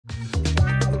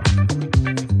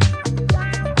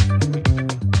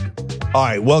All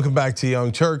right, welcome back to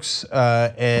Young Turks.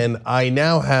 And I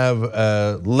now have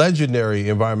a legendary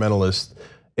environmentalist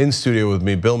in studio with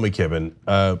me, Bill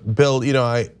McKibben. Bill, you know,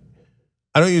 I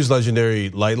don't use legendary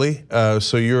lightly.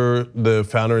 So you're the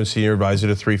founder and senior advisor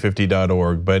to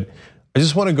 350.org, but I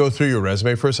just want to go through your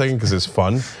resume for a second because it's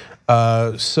fun.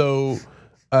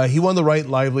 He won the Right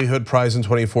Livelihood Prize in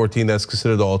 2014. That's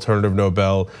considered the alternative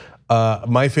Nobel.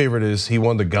 My favorite is he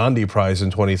won the Gandhi Prize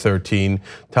in 2013,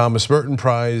 Thomas Merton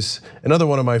Prize. Another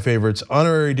one of my favorites,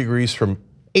 honorary degrees from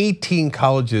 18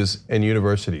 colleges and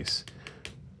universities.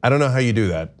 I don't know how you do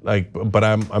that, but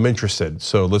I'm interested.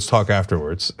 So let's talk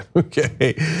afterwards,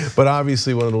 okay? But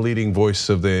obviously one of the leading voices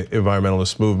of the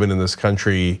environmentalist movement in this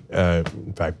country.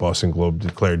 In fact, Boston Globe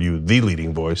declared you the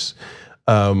leading voice.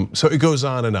 So it goes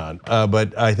on and on,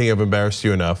 but I think I've embarrassed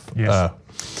you enough. Yes.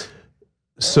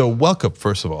 So welcome,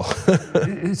 first of all.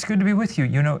 It's good to be with you.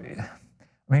 You know, I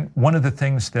mean, one of the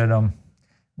things that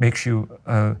makes you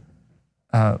a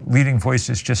leading voice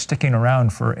is just sticking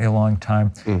around for a long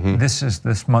time.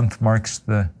 This month marks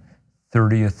the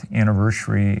 30th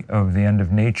anniversary of The End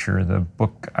of Nature, the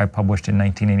book I published in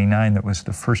 1989 that was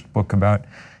the first book about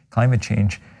climate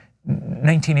change.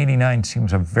 1989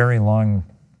 seems a very long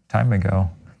time ago.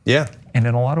 Yeah. And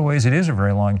in a lot of ways, it is a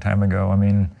very long time ago. I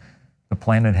mean, the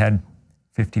planet had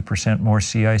 50% more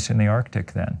sea ice in the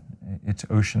Arctic then. Its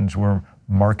oceans were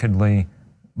markedly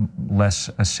less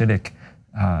acidic.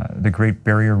 The Great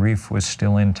Barrier Reef was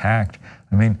still intact.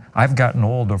 I mean, I've gotten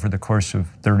old over the course of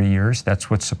 30 years. That's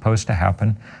what's supposed to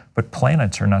happen. But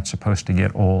planets are not supposed to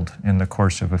get old in the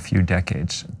course of a few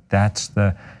decades. That's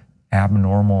the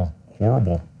abnormal,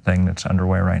 horrible thing that's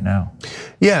underway right now.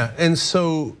 Yeah, and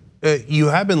so you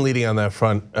have been leading on that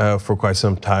front for quite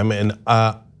some time, and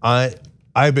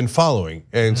I've been following,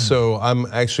 and so I'm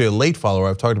actually a late follower.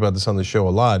 I've talked about this on the show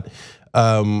a lot.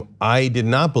 I did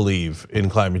not believe in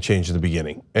climate change in the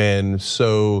beginning, and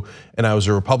I was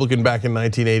a Republican back in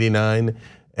 1989,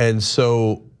 and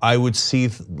so I would see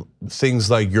things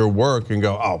like your work and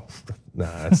go, "Oh,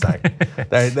 nah, that's not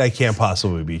that can't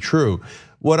possibly be true."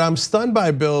 What I'm stunned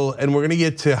by, Bill, and we're gonna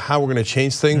get to how we're gonna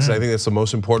change things. I think that's the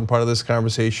most important part of this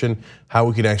conversation, how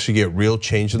we can actually get real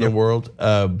change in the world.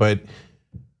 But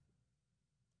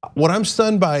what I'm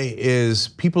stunned by is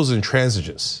people's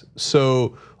intransigence.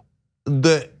 So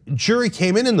the jury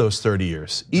came in those 30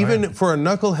 years, even for a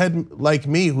knucklehead like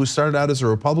me who started out as a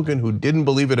Republican who didn't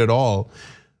believe it at all.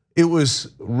 It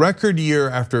was record year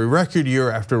after record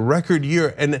year after record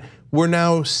year, and we're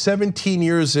now 17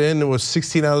 years in. It was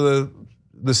 16 out of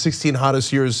the 16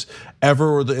 hottest years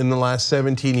ever in the last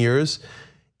 17 years.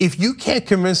 If you can't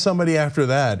convince somebody after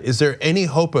that, is there any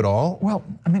hope at all? Well,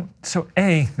 I mean, so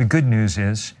the good news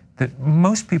is that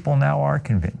most people now are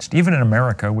convinced. Even in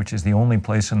America, which is the only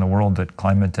place in the world that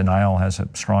climate denial has a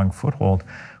strong foothold,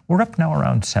 we're up now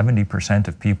around 70%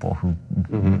 of people who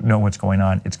know what's going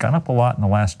on. It's gone up a lot in the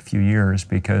last few years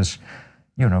because,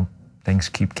 you know, things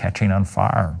keep catching on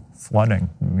fire, flooding,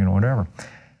 you know, whatever.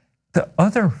 The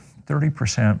other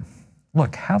 30%,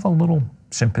 look, have a little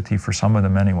sympathy for some of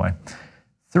them anyway.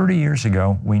 30 years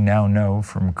ago, we now know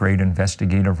from great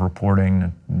investigative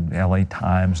reporting, LA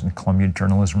Times and Columbia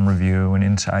Journalism Review and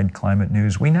Inside Climate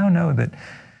News, we now know that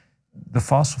the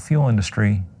fossil fuel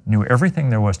industry knew everything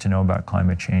there was to know about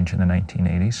climate change in the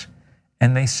 1980s,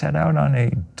 and they set out on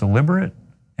a deliberate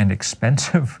and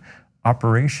expensive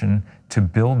operation to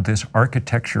build this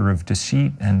architecture of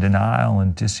deceit and denial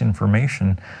and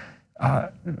disinformation.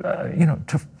 You know,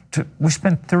 we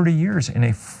spent 30 years in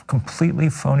a completely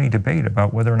phony debate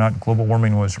about whether or not global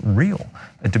warming was real.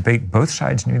 A debate both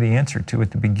sides knew the answer to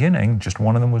at the beginning, just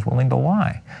one of them was willing to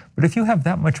lie. But if you have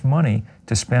that much money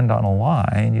to spend on a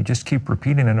lie and you just keep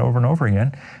repeating it over and over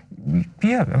again,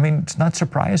 yeah, I mean, it's not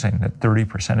surprising that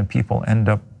 30% of people end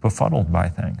up befuddled by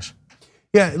things.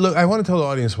 Yeah, look, I want to tell the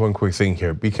audience one quick thing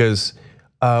here because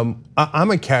I'm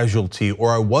a casualty,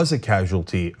 or I was a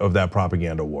casualty of that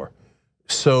propaganda war.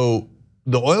 So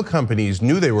the oil companies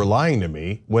knew they were lying to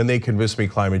me when they convinced me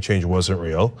climate change wasn't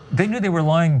real. They knew they were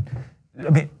lying. I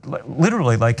mean,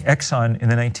 literally, like Exxon in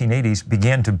the 1980s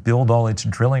began to build all its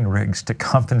drilling rigs to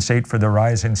compensate for the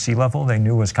rise in sea level they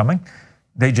knew was coming.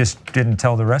 They just didn't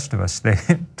tell the rest of us. They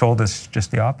told us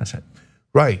just the opposite.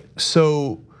 Right.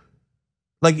 So,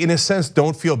 like, in a sense,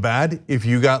 don't feel bad if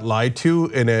you got lied to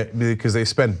because they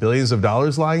spent billions of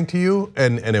dollars lying to you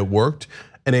and it worked.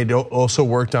 And it also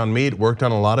worked on me, it worked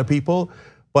on a lot of people.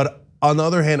 But on the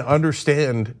other hand,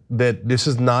 understand that this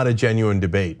is not a genuine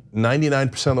debate.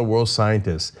 99% of the world's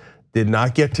scientists did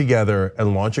not get together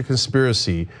and launch a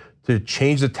conspiracy to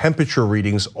change the temperature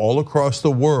readings all across the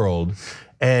world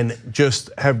and just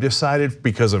have decided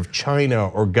because of China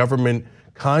or government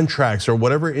contracts or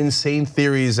whatever insane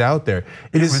theory is out there.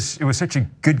 It was such a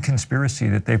good conspiracy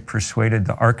that they persuaded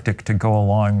the Arctic to go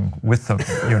along with them,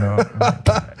 you know.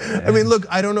 I mean, look,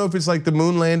 I don't know if it's like the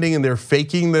moon landing and they're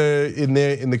faking in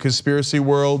the conspiracy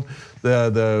world,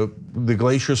 the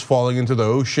glaciers falling into the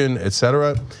ocean,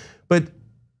 etc. But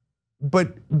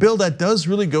Bill, that does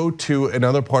really go to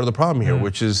another part of the problem here,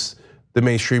 which is the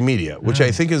mainstream media, which I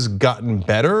think has gotten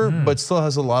better, but still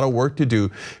has a lot of work to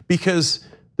do. Because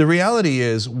the reality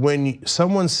is, when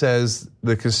someone says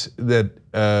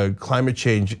that climate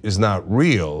change is not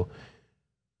real,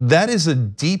 that is a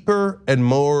deeper and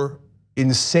more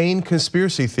insane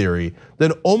conspiracy theory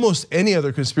than almost any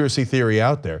other conspiracy theory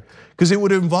out there. Because it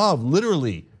would involve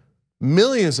literally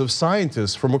millions of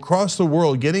scientists from across the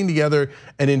world getting together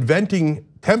and inventing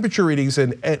temperature readings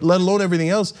and let alone everything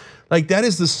else. Like, that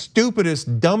is the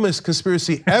stupidest, dumbest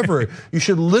conspiracy ever. You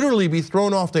should literally be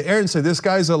thrown off the air and say, this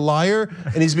guy's a liar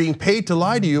and he's being paid to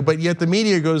lie to you. But yet the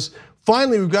media goes,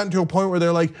 finally we've gotten to a point where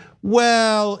they're like,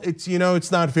 well, it's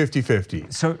not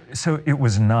 50-50. So it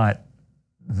was not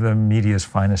the media's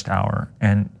finest hour,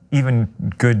 and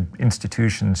even good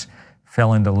institutions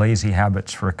fell into lazy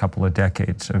habits for a couple of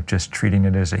decades of just treating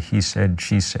it as a he said,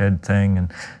 she said thing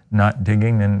and not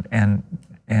digging,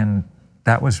 and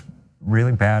that was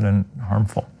really bad and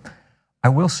harmful. I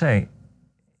will say,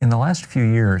 in the last few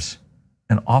years,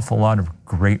 an awful lot of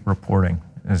great reporting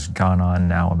has gone on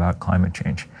now about climate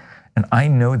change. And I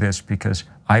know this because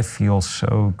I feel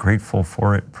so grateful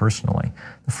for it personally.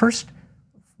 The first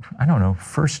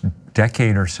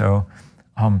decade or so,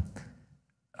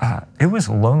 it was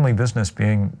a lonely business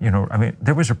being, I mean,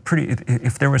 there was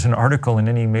if there was an article in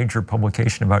any major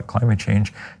publication about climate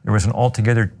change, there was an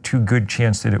altogether too good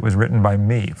chance that it was written by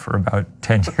me for about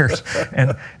 10 years.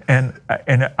 and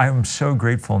I'm so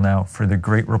grateful now for the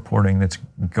great reporting that's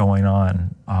going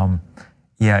on.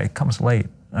 Yeah, it comes late.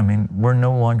 I mean, we're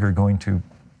no longer going to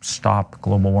stop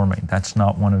global warming. That's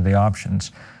not one of the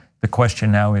options. The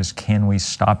question now is, can we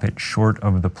stop it short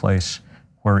of the place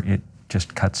where it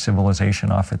just cuts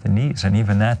civilization off at the knees? And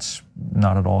even that's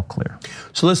not at all clear.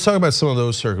 So let's talk about some of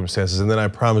those circumstances, and then I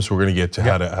promise we're going to get to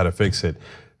how to fix it.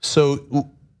 So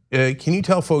can you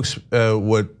tell folks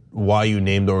why you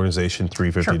named the organization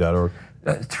 350.org?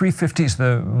 350 is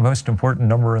the most important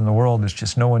number in the world. It's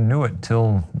just no one knew it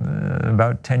till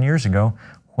about 10 years ago,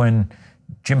 when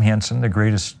Jim Hansen, the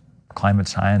greatest climate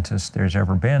scientist there's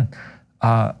ever been,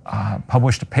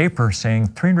 published a paper saying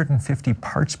 350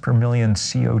 parts per million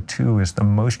CO2 is the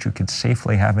most you could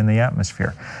safely have in the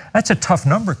atmosphere. That's a tough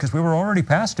number because we were already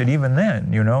past it even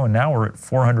then, and now we're at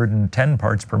 410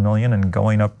 parts per million and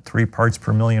going up 3 parts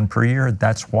per million per year.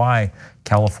 That's why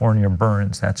California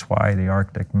burns. That's why the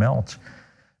Arctic melts.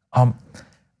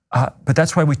 But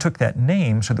that's why we took that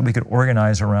name, so that we could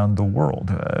organize around the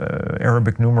world.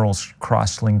 Arabic numerals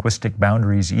cross linguistic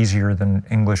boundaries easier than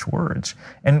English words.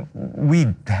 And we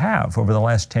have, over the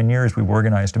last 10 years, we've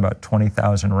organized about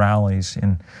 20,000 rallies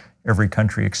in every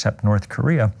country except North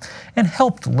Korea, and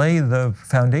helped lay the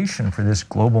foundation for this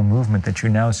global movement that you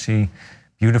now see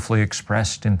beautifully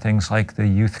expressed in things like the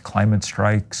youth climate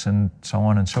strikes and so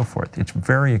on and so forth. It's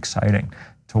very exciting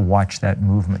to watch that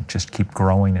movement just keep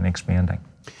growing and expanding.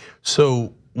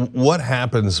 So what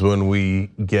happens when we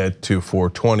get to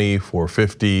 420,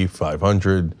 450,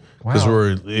 500? Because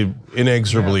we're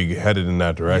inexorably headed in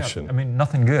that direction. Yeah, I mean,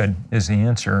 nothing good is the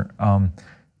answer.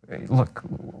 Look,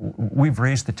 we've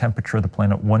raised the temperature of the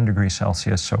planet 1 degree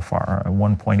Celsius so far,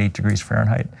 1.8 degrees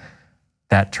Fahrenheit.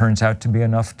 That turns out to be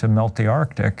enough to melt the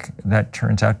Arctic. That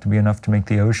turns out to be enough to make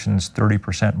the oceans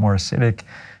 30% more acidic.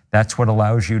 That's what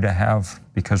allows you to have,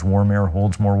 because warm air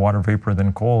holds more water vapor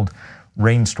than cold,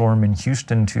 rainstorm in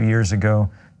Houston 2 years ago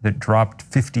that dropped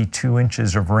 52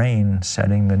 inches of rain,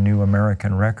 setting the new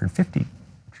American record. 52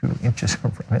 inches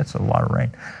of rain, that's a lot of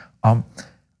rain.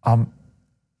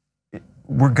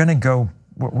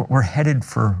 We're headed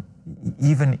for,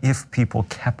 even if people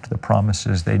kept the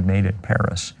promises they'd made in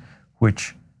Paris,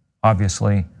 which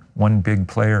obviously one big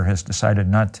player has decided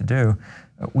not to do,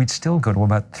 we'd still go to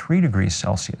about 3 degrees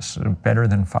Celsius, better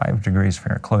than 5 degrees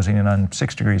Fahrenheit, closing in on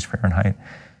 6 degrees Fahrenheit.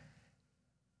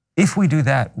 If we do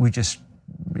that, we just,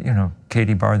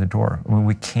 Katie, bar the door. I mean,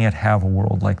 we can't have a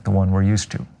world like the one we're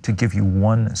used to. To give you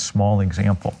one small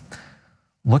example,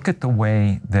 look at the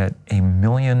way that 1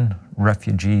 million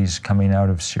refugees coming out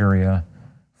of Syria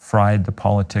fried the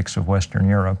politics of Western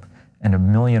Europe, and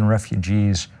 1 million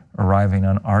refugees arriving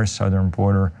on our southern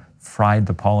border fried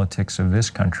the politics of this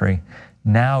country.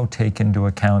 Now take into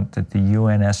account that the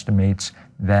UN estimates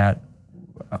that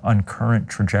on current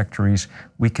trajectories,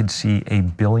 we could see 1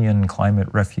 billion climate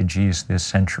refugees this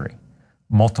century.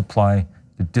 Multiply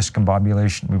the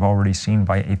discombobulation we've already seen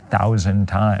by 1,000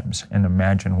 times, and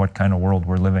imagine what kind of world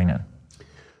we're living in.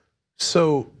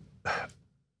 So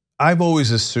I've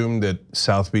always assumed that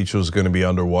South Beach was going to be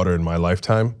underwater in my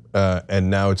lifetime, and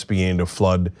now it's beginning to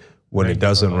flood when it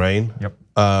doesn't rain. Yep.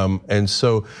 And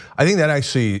so I think that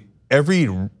actually every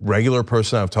regular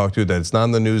person I've talked to that's not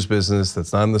in the news business,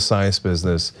 that's not in the science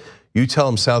business, you tell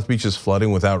them South Beach is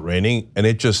flooding without raining, and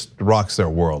it just rocks their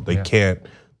world. They can't,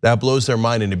 that blows their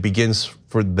mind, and it begins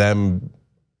for them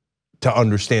to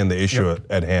understand the issue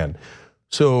at hand.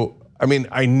 So, I mean,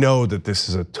 I know that this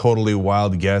is a totally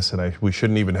wild guess, and we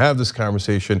shouldn't even have this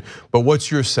conversation, but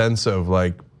what's your sense of,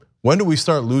 like, when do we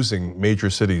start losing major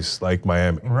cities like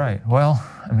Miami? Right, well,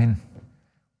 I mean,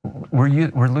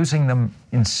 we're losing them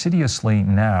insidiously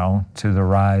now to the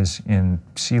rise in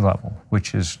sea level,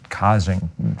 which is causing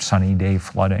sunny day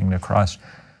flooding across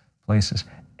places.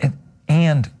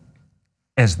 And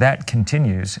as that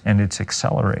continues and it's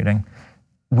accelerating,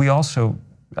 we also,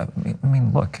 I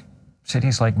mean, look,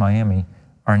 cities like Miami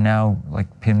are now like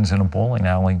pins in a bowling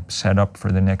alley set up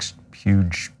for the next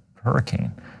huge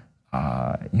hurricane.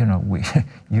 You know,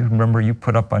 you remember you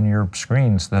put up on your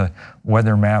screens the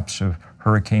weather maps of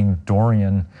Hurricane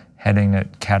Dorian heading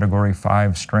at Category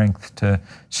 5 strength to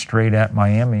straight at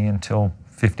Miami until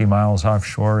 50 miles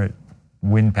offshore,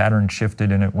 wind pattern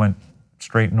shifted and it went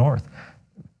straight north.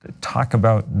 Talk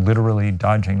about literally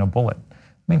dodging a bullet. I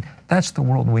mean, that's the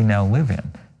world we now live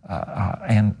in.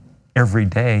 And every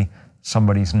day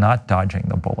somebody's not dodging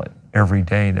the bullet. Every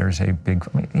day there's a big,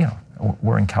 I mean, you know,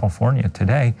 we're in California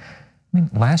today. I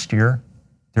mean, last year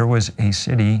there was a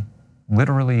city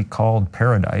literally called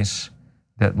Paradise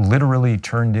that literally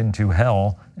turned into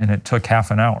hell, and it took half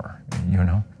an hour, you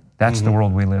know? That's the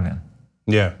world we live in.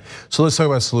 Yeah, so let's talk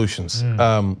about solutions.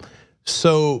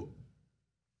 So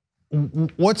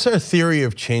what's our theory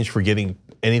of change for getting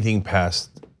anything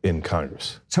passed in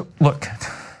Congress? So look,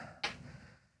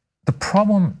 the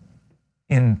problem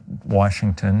in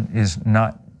Washington is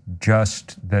not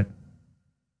just that,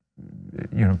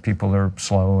 you know, people are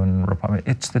slow and Republican.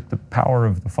 It's that the power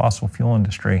of the fossil fuel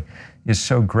industry is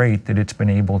so great that it's been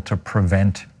able to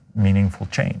prevent meaningful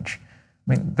change.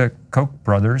 I mean, the Koch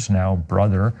brothers, now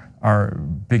brother, our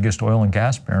biggest oil and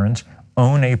gas barons,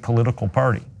 own a political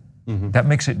party. That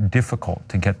makes it difficult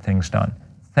to get things done.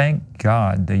 Thank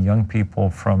God the young people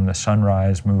from the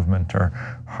Sunrise Movement are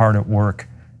hard at work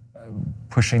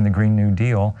pushing the Green New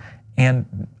Deal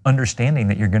and understanding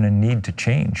that you're going to need to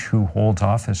change who holds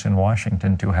office in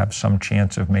Washington to have some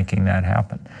chance of making that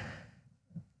happen.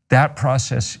 That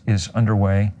process is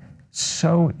underway.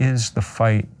 So is the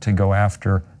fight to go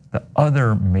after the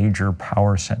other major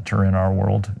power center in our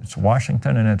world. It's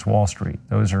Washington and it's Wall Street.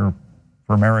 Those are,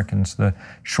 for Americans, the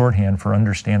shorthand for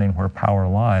understanding where power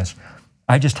lies.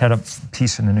 I just had a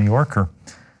piece in the New Yorker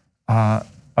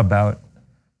about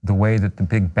the way that the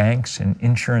big banks and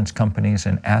insurance companies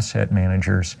and asset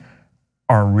managers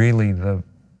are really the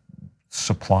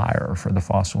supplier for the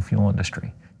fossil fuel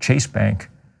industry. Chase Bank,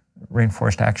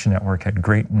 Rainforest Action Network had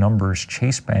great numbers.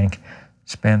 Chase Bank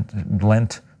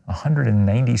lent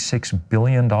 $196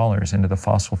 billion into the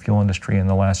fossil fuel industry in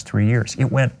the last 3 years. It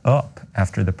went up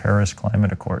after the Paris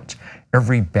Climate Accords.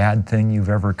 Every bad thing you've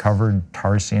ever covered,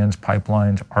 tar sands,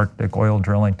 pipelines, Arctic oil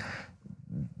drilling,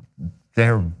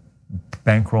 they're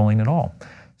bankrolling it all.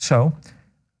 So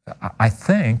I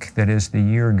think that as the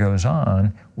year goes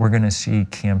on, we're going to see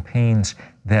campaigns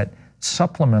that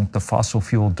supplement the fossil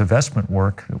fuel divestment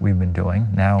work that we've been doing,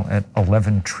 now at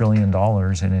 $11 trillion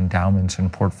in endowments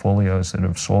and portfolios that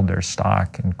have sold their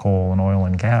stock in coal and oil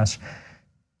and gas,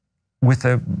 with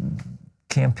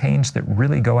campaigns that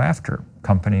really go after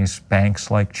companies, banks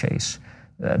like Chase.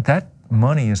 That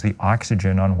money is the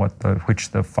oxygen on which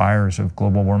the fires of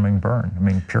global warming burn. I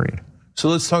mean, period. So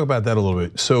let's talk about that a little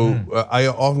bit. So I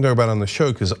often talk about it on the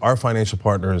show because our financial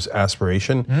partner is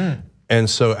Aspiration. And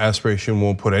so Aspiration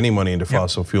won't put any money into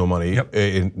fossil fuel money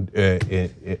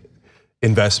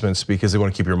investments because they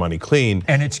want to keep your money clean.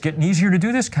 And it's getting easier to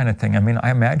do this kind of thing. I mean,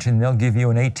 I imagine they'll give you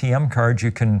an ATM card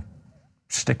you can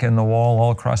stick in the wall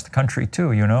all across the country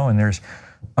too, you know, and there's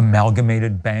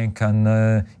Amalgamated Bank on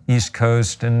the East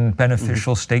Coast and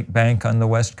Beneficial State Bank on the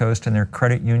West Coast, and their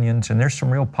credit unions, and there's some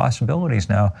real possibilities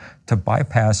now to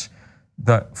bypass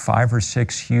the 5 or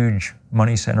 6 huge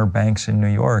money center banks in New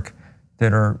York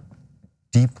that are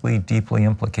deeply, deeply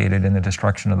implicated in the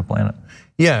destruction of the planet.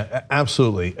 Yeah,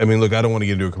 absolutely. I mean, look, I don't want to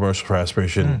get into a commercial for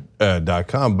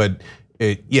aspiration.com, but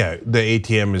yeah, the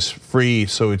ATM is free,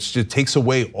 so it takes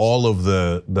away all of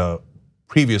the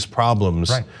previous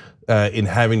problems in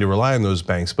having to rely on those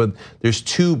banks. But there's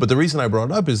two, but the reason I brought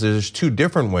it up is there's two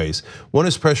different ways. One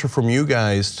is pressure from you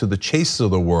guys to the Chases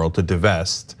of the world to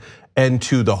divest, and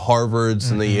to the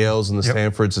Harvards and the Yales and the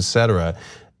Stanfords, et cetera.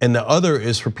 And the other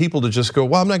is for people to just go,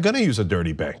 well, I'm not gonna use a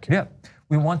dirty bank. Yeah,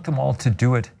 we want them all to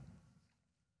do it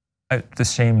the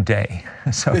same day.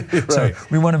 So, right. so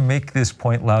we want to make this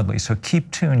point loudly. So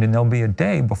keep tuned, and there'll be a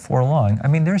day before long. I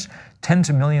mean, there's tens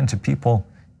of millions of people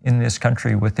in this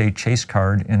country with a Chase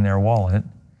card in their wallet,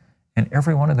 and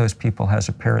every one of those people has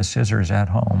a pair of scissors at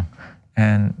home.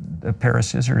 And a pair of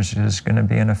scissors is going to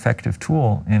be an effective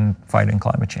tool in fighting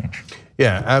climate change.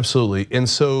 Yeah, absolutely. And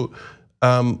so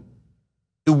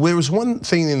there was one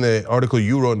thing in the article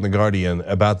you wrote in The Guardian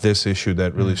about this issue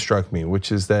that really struck me,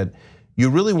 which is that you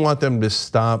really want them to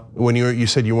stop, when you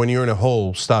said when you're in a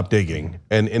hole, stop digging.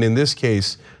 And in this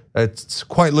case, it's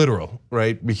quite literal,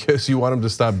 right? Because you want them to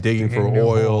stop digging for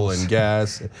oil and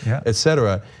gas, et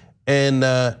cetera. And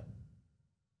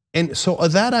so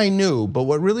that I knew, but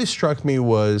what really struck me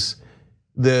was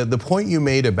the point you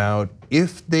made about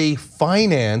if they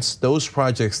finance those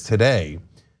projects today,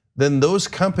 then those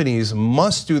companies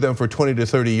must do them for 20 to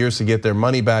 30 years to get their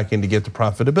money back and to get the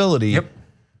profitability. Yep.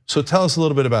 So tell us a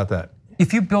little bit about that.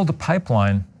 If you build a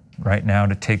pipeline right now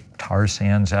to take tar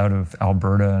sands out of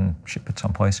Alberta and ship it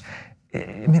someplace,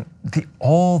 I mean, the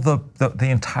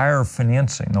entire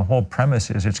financing, the whole premise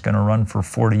is it's going to run for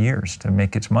 40 years to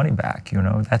make its money back. You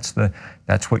know,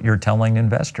 that's what you're telling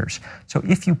investors. So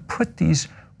if you put these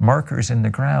markers in the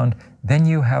ground, then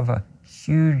you have a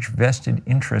huge vested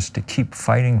interest to keep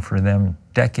fighting for them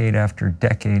decade after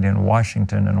decade in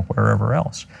Washington and wherever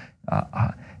else.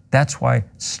 That's why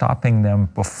stopping them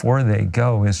before they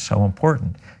go is so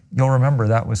important. You'll remember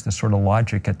that was the sort of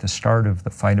logic at the start of the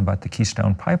fight about the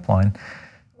Keystone Pipeline,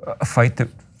 a fight that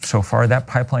so far that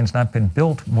pipeline's not been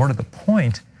built. More to the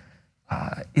point,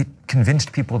 it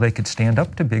convinced people they could stand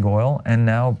up to big oil, and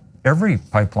now every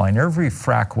pipeline, every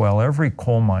frack well, every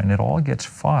coal mine, it all gets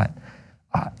fought.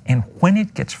 And when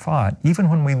it gets fought, even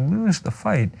when we lose the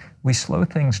fight, we slow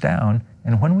things down,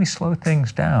 and when we slow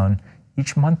things down,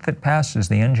 each month that passes,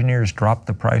 the engineers drop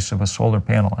the price of a solar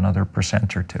panel another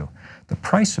 % or 2. The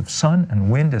price of sun and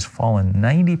wind has fallen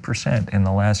 90% in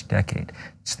the last decade.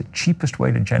 It's the cheapest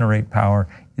way to generate power.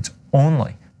 It's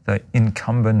only the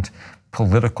incumbent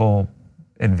political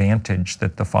advantage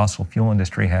that the fossil fuel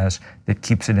industry has that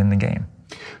keeps it in the game.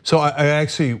 So I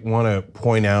actually want to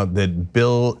point out that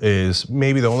Bill is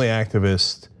maybe the only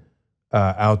activist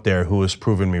out there who has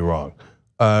proven me wrong.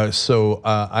 So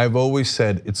I've always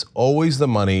said it's always the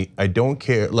money. I don't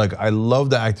care. Like, I love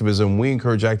the activism. We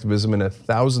encourage activism in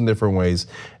 1,000 different ways,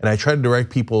 and I try to direct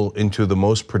people into the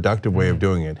most productive way of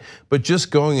doing it. But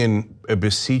just going and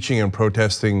beseeching and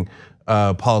protesting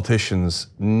politicians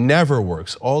never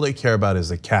works. All they care about is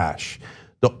the cash.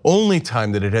 The only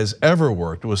time that it has ever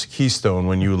worked was Keystone,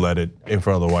 when you led it in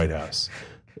front of the White House.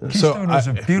 Keystone was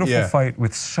a beautiful fight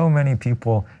with so many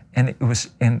people. And it was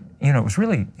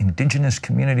really indigenous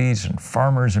communities and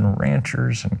farmers and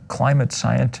ranchers and climate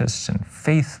scientists and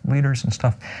faith leaders and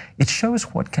stuff. It shows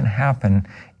what can happen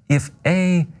if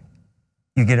A,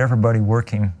 you get everybody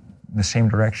working the same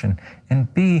direction,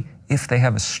 and B, if they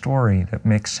have a story that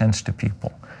makes sense to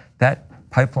people. That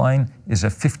pipeline is a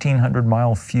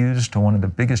 1,500-mile fuse to one of the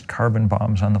biggest carbon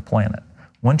bombs on the planet.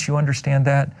 Once you understand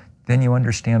that, then you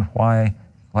understand why,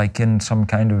 like in some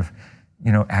kind of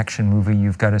action movie,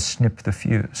 you've got to snip the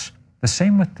fuse. The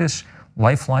same with this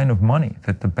lifeline of money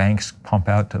that the banks pump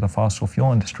out to the fossil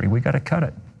fuel industry. We got to cut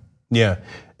it. Yeah,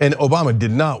 and Obama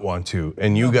did not want to,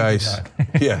 and you guys,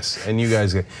 yes, and you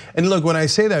guys get. And look, when I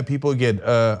say that, people get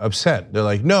upset. They're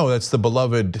like, "No, that's the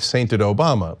beloved, sainted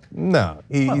Obama." No,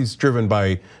 he's driven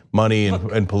by money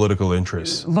and political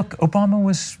interests. Look, Obama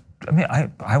was. I mean,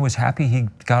 I was happy he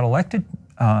got elected,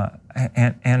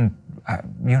 and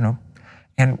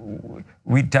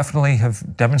we definitely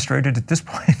have demonstrated at this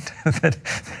point that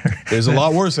there's a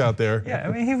lot worse out there. Yeah,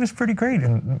 I mean, he was pretty great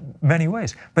in many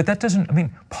ways. But that doesn't, I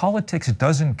mean, politics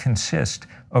doesn't consist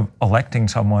of electing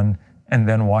someone and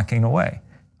then walking away.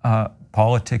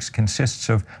 Politics consists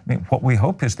of, I mean, what we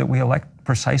hope is that we elect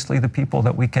precisely the people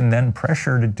that we can then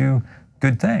pressure to do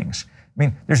good things. I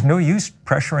mean, there's no use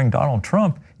pressuring Donald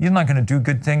Trump. He's not going to do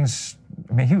good things.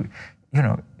 I mean,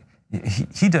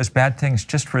 he does bad things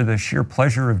just for the sheer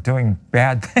pleasure of doing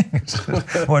bad things,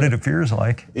 what it appears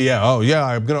like. Yeah, oh yeah,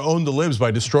 I'm gonna own the libs by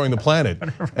destroying the planet.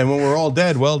 And when we're all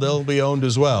dead, well, they'll be owned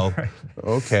as well.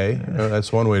 Okay,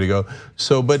 that's one way to go.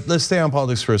 So, but let's stay on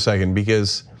politics for a second,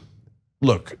 because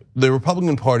look, the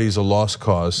Republican Party is a lost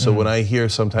cause. So when I hear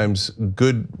sometimes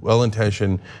good,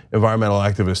 well-intentioned environmental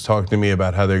activists talk to me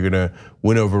about how they're gonna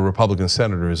win over Republican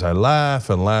senators, I laugh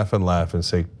and laugh and laugh and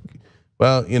say,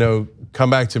 well,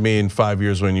 come back to me in 5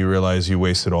 years when you realize you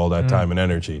wasted all that time and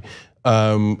energy.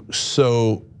 But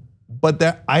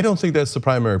I don't think that's the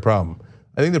primary problem.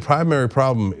 I think the primary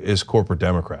problem is corporate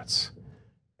Democrats.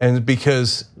 And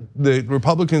because the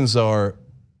Republicans are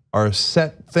a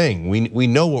set thing. We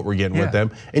know what we're getting with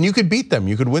them, and you could beat them.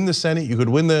 You could win the Senate, you could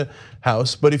win the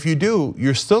House, but if you do,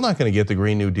 you're still not going to get the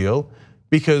Green New Deal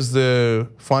because the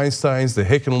Feinsteins, the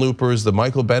Hickenloopers, the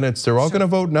Michael Bennetts, they're all going to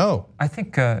vote no. I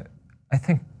think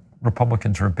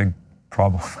Republicans are a big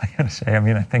problem. I got to say. I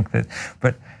mean, I think that,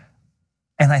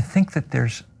 and I think that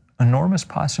there's enormous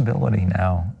possibility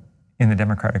now in the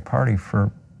Democratic Party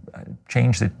for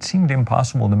change that seemed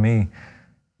impossible to me.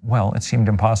 Well, it seemed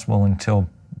impossible until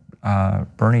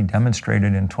Bernie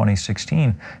demonstrated in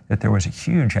 2016 that there was a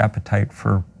huge appetite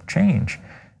for change.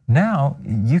 Now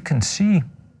you can see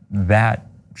that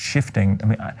shifting. I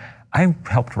mean, I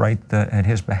helped write at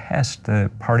his behest the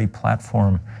party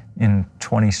platform in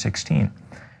 2016,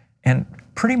 and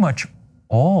pretty much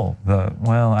all the,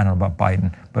 well, I don't know about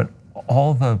Biden, but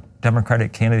all the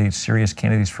Democratic candidates, serious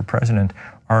candidates for president,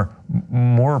 are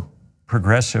more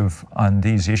progressive on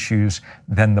these issues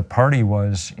than the party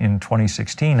was in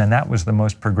 2016, and that was the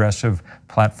most progressive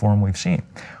platform we've seen.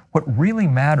 What really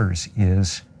matters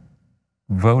is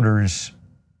voters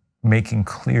making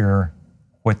clear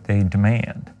what they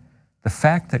demand. The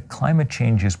fact that climate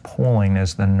change is polling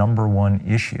as the #1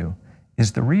 issue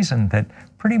is the reason that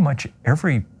pretty much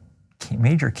every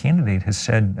major candidate has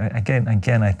said,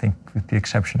 again, I think with the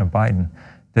exception of Biden,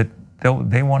 that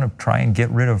they want to try and get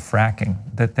rid of fracking,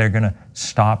 that they're going to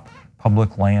stop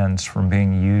public lands from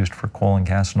being used for coal and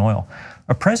gas and oil.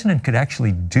 A president could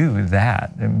actually do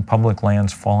that, and public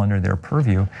lands fall under their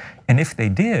purview. And if they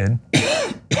did,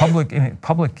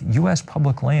 U.S.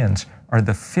 public lands are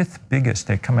the 5th biggest.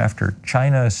 They come after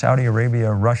China, Saudi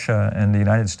Arabia, Russia, and the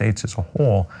United States as a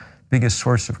whole, biggest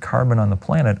source of carbon on the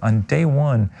planet. On day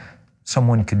one,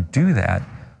 someone could do that.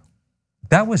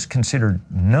 That was considered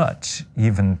nuts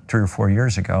even 3 or 4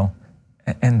 years ago.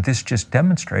 And this just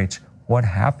demonstrates what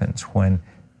happens when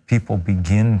people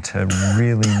begin to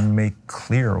really make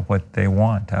clear what they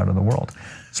want out of the world.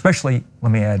 Especially,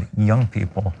 let me add, young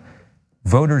people.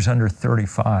 Voters under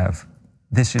 35,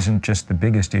 this isn't just the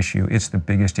biggest issue, it's the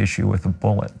biggest issue with a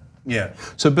bullet. Yeah,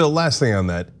 so Bill, last thing on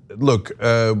that. Look,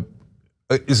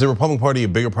 is the Republican Party a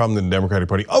bigger problem than the Democratic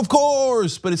Party? Of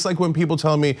course, but it's like when people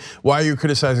tell me, why are you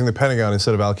criticizing the Pentagon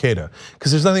instead of Al Qaeda?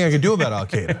 Because there's nothing I can do about Al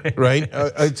Qaeda, right?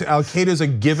 Al Qaeda is a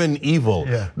given evil.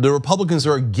 Yeah. The Republicans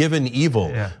are a given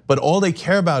evil, but all they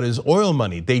care about is oil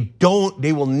money. They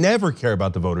will never care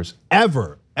about the voters,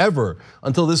 ever,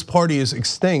 until this party is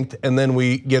extinct and then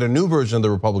we get a new version of the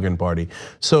Republican Party.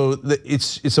 So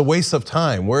it's a waste of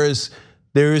time, whereas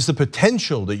there is the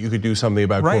potential that you could do something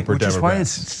about corporate Democrats. Which is why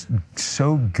it's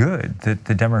so good that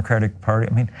the Democratic Party,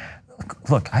 I mean,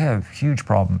 look, I have huge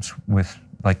problems with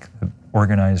like the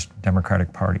organized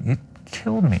Democratic Party. It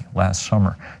killed me last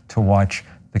summer to watch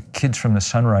the kids from the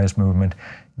Sunrise Movement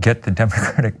get the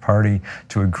Democratic Party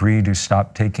to agree to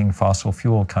stop taking fossil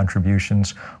fuel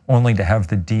contributions, only to have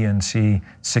the DNC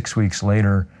 6 weeks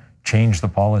later change the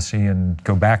policy and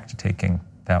go back to taking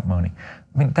that money.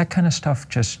 I mean, that kind of stuff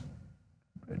just,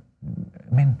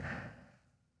 I mean,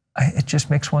 it just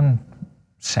makes one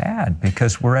sad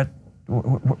because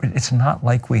it's not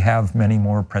like we have many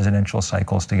more presidential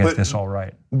cycles to get this all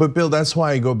right. But Bill, that's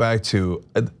why I go back to,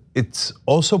 it's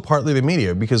also partly the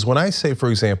media, because when I say, for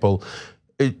example,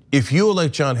 if you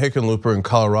elect John Hickenlooper in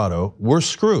Colorado, we're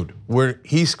screwed.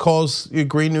 He calls the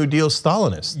Green New Deal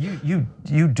Stalinist.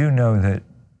 You do know that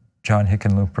John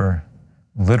Hickenlooper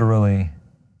literally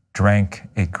drank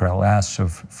a glass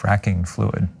of fracking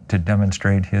fluid to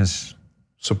demonstrate his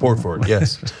support for it,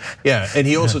 yes. Yeah, and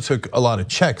he also took a lot of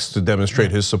checks to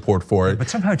demonstrate his support for it. But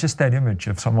somehow just that image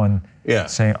of someone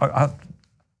saying,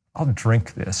 I'll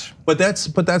drink this. But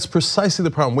that's precisely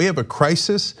the problem. We have a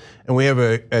crisis, and we have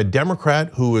a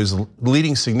Democrat who is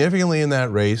leading significantly in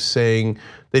that race, saying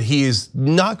that he is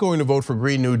not going to vote for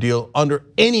Green New Deal under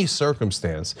any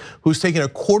circumstance, who's taking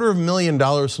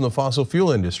 $250,000 from the fossil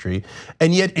fuel industry,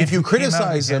 and yet if you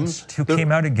criticize him, who came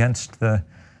out against the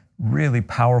really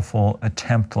powerful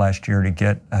attempt last year to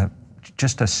get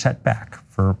just a setback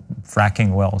for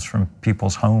fracking wells from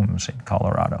people's homes in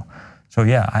Colorado. So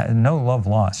yeah, no love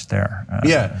lost there.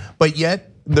 Yeah, but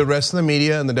yet the rest of the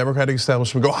media and the Democratic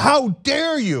establishment go, how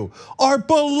dare you, our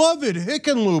beloved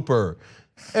Hickenlooper.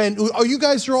 And oh, you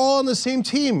guys are all on the same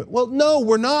team. Well, no,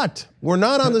 we're not. We're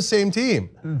not on the same team.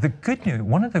 The good news,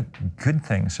 one of the good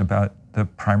things about the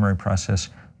primary process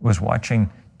was watching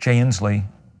Jay Inslee,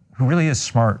 who really is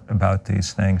smart about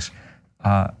these things,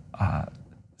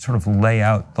 sort of lay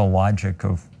out the logic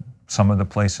of some of the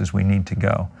places we need to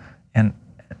go. And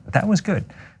that was good.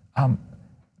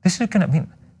 This is gonna,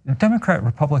 Democrat,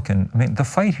 Republican, the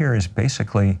fight here is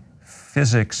basically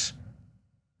physics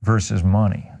versus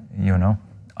money,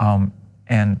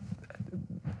 and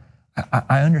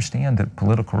I understand that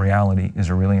political reality is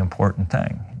a really important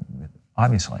thing,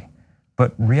 obviously,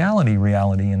 but reality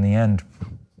in the end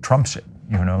trumps it,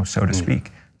 so to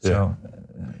speak. So.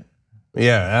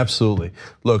 Yeah, absolutely.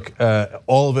 Look,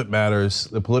 all of it matters.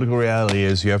 The political reality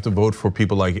is you have to vote for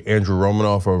people like Andrew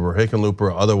Romanoff over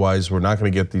Hickenlooper. Otherwise, we're not going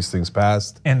to get these things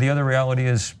passed. And the other reality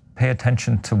is pay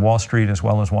attention to Wall Street as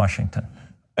well as Washington.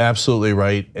 Absolutely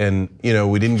right. And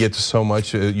we didn't get to so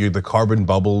much. The carbon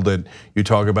bubble that you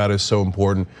talk about is so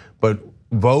important. But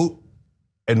vote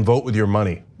and vote with your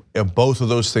money. Both of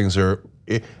those things are.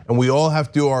 And we all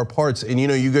have to do our parts. And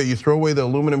you throw away the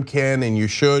aluminum can, and you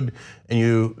should, and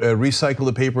you recycle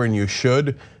the paper, and you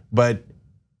should. But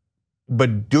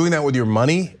doing that with your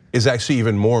money is actually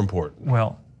even more important.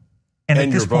 Well, and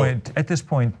at this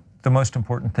point, the most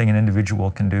important thing an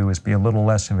individual can do is be a little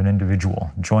less of an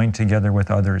individual. Join together with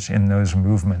others in those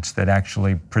movements that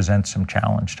actually present some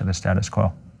challenge to the status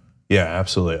quo. Yeah,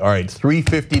 absolutely. All right,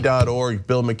 350.org.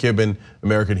 Bill McKibben,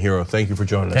 American hero. Thank you for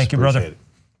joining us. Thank you, brother. Appreciate it.